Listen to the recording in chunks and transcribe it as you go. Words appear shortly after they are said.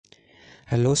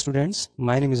Hello students,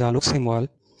 my name is Alok Simwal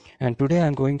and today I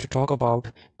am going to talk about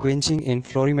quenching in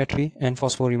fluorimetry and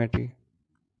phosphorimetry.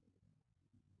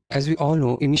 As we all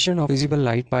know, emission of visible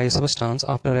light by a substance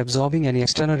after absorbing any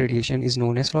external radiation is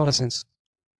known as fluorescence.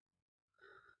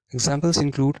 Examples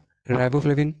include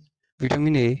riboflavin,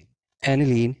 vitamin A,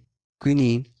 aniline,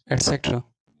 quinine, etc.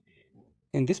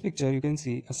 In this picture you can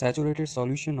see a saturated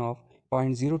solution of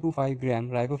 0.025 gram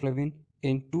riboflavin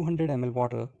in 200 ml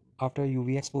water after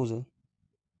UV exposure.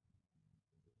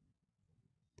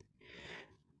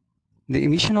 The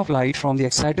emission of light from the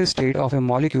excited state of a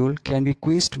molecule can be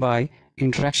quenched by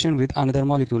interaction with another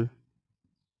molecule.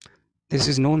 This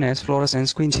is known as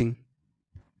fluorescence quenching.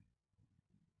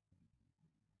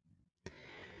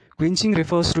 Quenching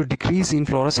refers to decrease in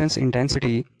fluorescence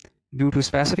intensity due to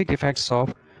specific effects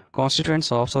of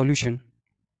constituents of solution.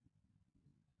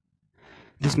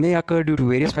 This may occur due to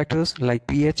various factors like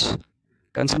pH,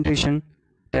 concentration,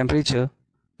 temperature,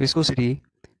 viscosity,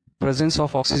 presence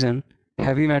of oxygen,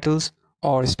 heavy metals,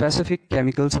 or specific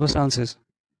chemical substances.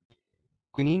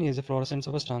 Quinine is a fluorescent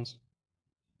substance.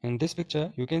 In this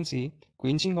picture, you can see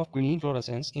quenching of quinine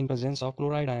fluorescence in presence of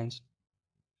chloride ions.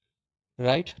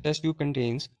 Right test tube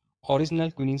contains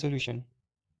original quinine solution,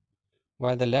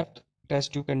 while the left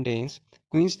test tube contains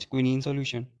quenched quinine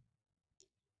solution.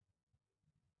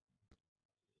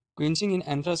 Quenching in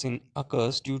anthracene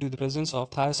occurs due to the presence of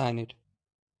thiocyanate.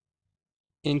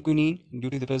 In quinine,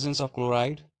 due to the presence of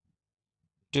chloride.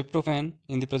 Tryptophan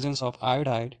in the presence of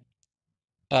iodide.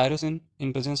 Tyrosine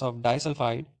in presence of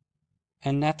disulfide.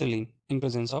 And naphthalene in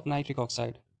presence of nitric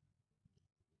oxide.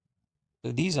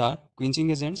 So these are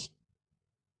quenching agents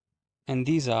and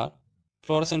these are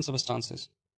fluorescent substances.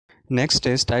 Next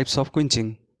is types of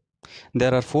quenching.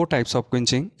 There are 4 types of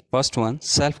quenching. First one,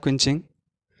 self-quenching.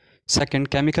 Second,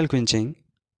 chemical quenching.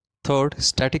 Third,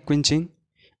 static quenching.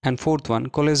 And fourth one,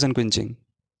 collision quenching.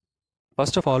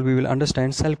 First of all, we will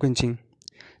understand self-quenching.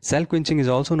 Self-quenching is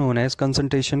also known as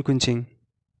concentration quenching.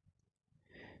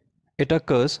 It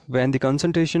occurs when the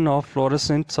concentration of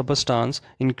fluorescent substance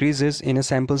increases in a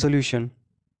sample solution.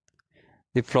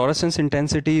 The fluorescence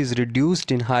intensity is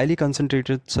reduced in highly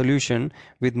concentrated solution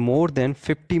with more than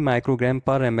 50 microgram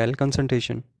per ml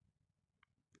concentration.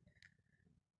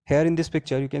 Here in this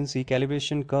picture you can see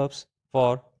calibration curves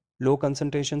for low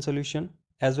concentration solution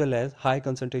as well as high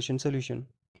concentration solution.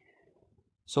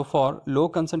 So for low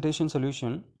concentration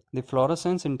solution, the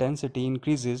fluorescence intensity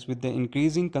increases with the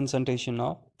increasing concentration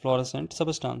of fluorescent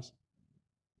substance.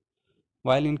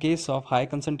 While in case of high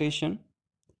concentration,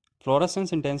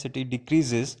 fluorescence intensity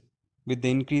decreases with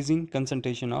the increasing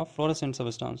concentration of fluorescent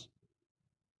substance.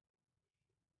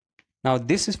 Now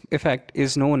this effect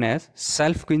is known as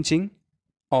self-quenching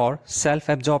or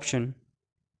self-absorption.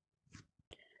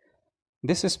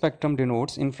 This spectrum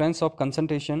denotes influence of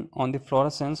concentration on the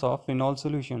fluorescence of phenol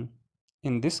solution.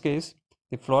 In this case,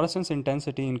 the fluorescence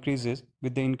intensity increases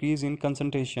with the increase in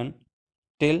concentration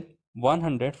till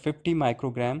 150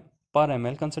 microgram per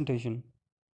ml concentration.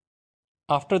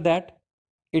 After that,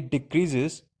 it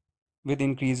decreases with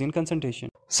increase in concentration.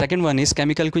 Second one is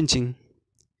chemical quenching.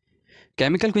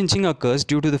 Chemical quenching occurs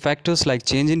due to the factors like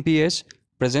change in pH,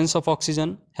 presence of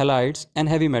oxygen, halides, and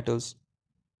heavy metals.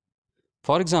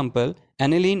 For example,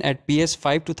 aniline at pH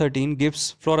 5 to 13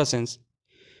 gives fluorescence,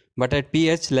 but at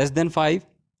pH less than 5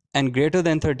 and greater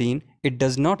than 13, it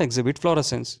does not exhibit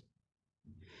fluorescence.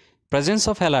 Presence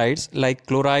of halides like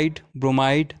chloride,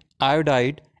 bromide,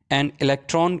 iodide, and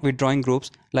electron withdrawing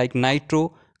groups like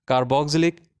nitro,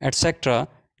 carboxylic, etc.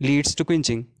 leads to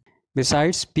quenching.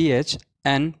 Besides pH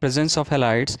and presence of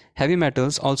halides, heavy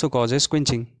metals also causes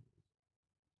quenching.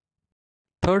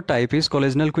 Third type is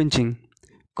collisional quenching.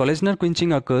 Collisional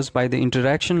quenching occurs by the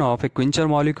interaction of a quencher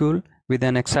molecule with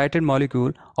an excited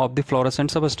molecule of the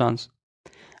fluorescent substance.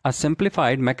 A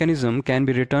simplified mechanism can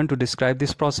be written to describe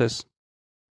this process.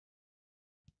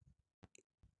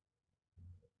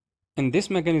 In this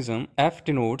mechanism, F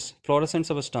denotes fluorescent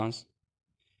substance.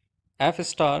 F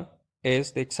star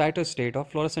is the excited state of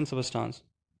fluorescent substance.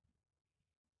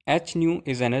 H nu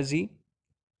is energy,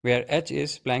 where H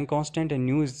is Planck constant and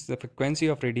nu is the frequency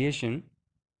of radiation.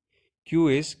 Q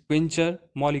is quencher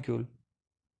molecule.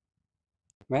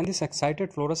 When this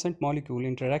excited fluorescent molecule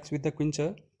interacts with the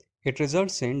quencher, it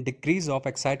results in decrease of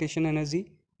excitation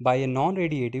energy by a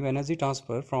non-radiative energy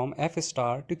transfer from F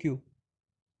star to Q.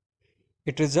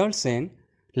 It results in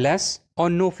less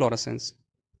or no fluorescence.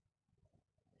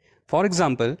 For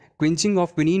example, quenching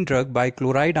of quinine drug by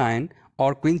chloride ion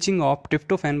or quenching of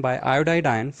tryptophan by iodide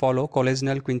ion follow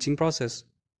collisional quenching process.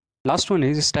 Last one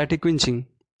is static quenching.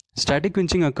 Static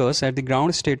quenching occurs at the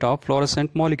ground state of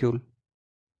fluorescent molecule.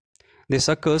 This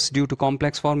occurs due to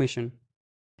complex formation.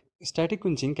 Static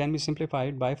quenching can be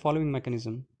simplified by following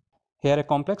mechanism. Here a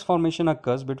complex formation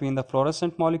occurs between the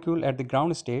fluorescent molecule at the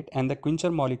ground state and the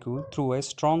quencher molecule through a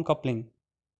strong coupling.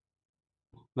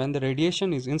 When the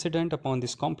radiation is incident upon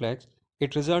this complex,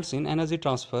 it results in energy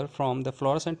transfer from the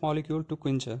fluorescent molecule to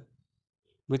quencher,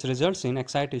 which results in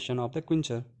excitation of the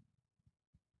quencher.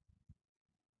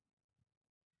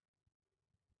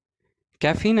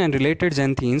 Caffeine and related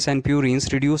xanthines and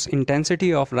purines reduce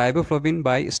intensity of riboflavin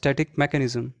by static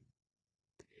mechanism.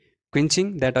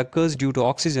 Quenching that occurs due to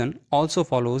oxygen also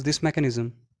follows this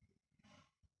mechanism.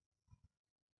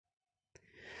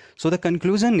 So the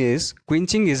conclusion is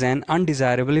quenching is an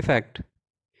undesirable effect,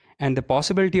 and the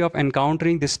possibility of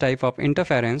encountering this type of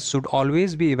interference should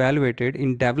always be evaluated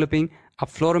in developing a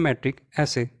fluorimetric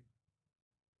assay.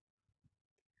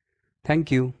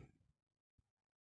 Thank you.